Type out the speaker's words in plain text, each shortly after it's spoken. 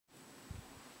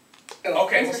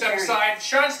Okay, we'll step aside.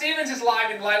 Sean Stevens is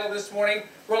live in Lytle this morning,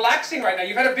 relaxing right now.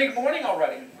 You've had a big morning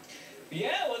already.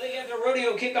 Yeah, well, they have the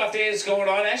rodeo kickoff day that's going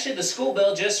on. Actually, the school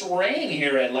bell just rang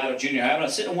here at Lytle Junior High. I'm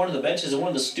sitting on one of the benches that one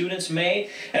of the students made.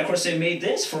 And, of course, they made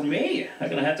this for me. I'm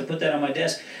going to have to put that on my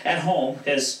desk at home,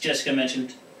 as Jessica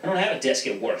mentioned. I don't have a desk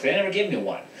at work. They never give me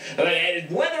one.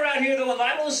 Weather out here, though, in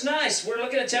Lytle is nice. We're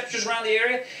looking at temperatures around the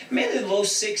area, mainly the low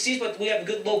 60s, but we have a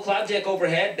good low cloud deck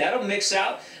overhead. That'll mix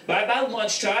out. By about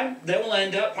lunchtime, then we'll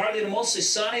end up partly to mostly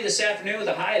sunny this afternoon with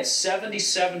a high of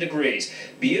 77 degrees.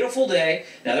 Beautiful day.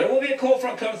 Now, there will be a cold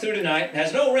front coming through tonight. It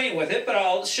has no rain with it, but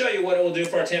I'll show you what it will do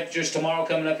for our temperatures tomorrow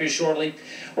coming up here shortly.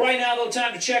 Right now, though,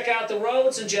 time to check out the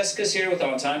roads, and Jessica's here with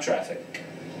on-time traffic.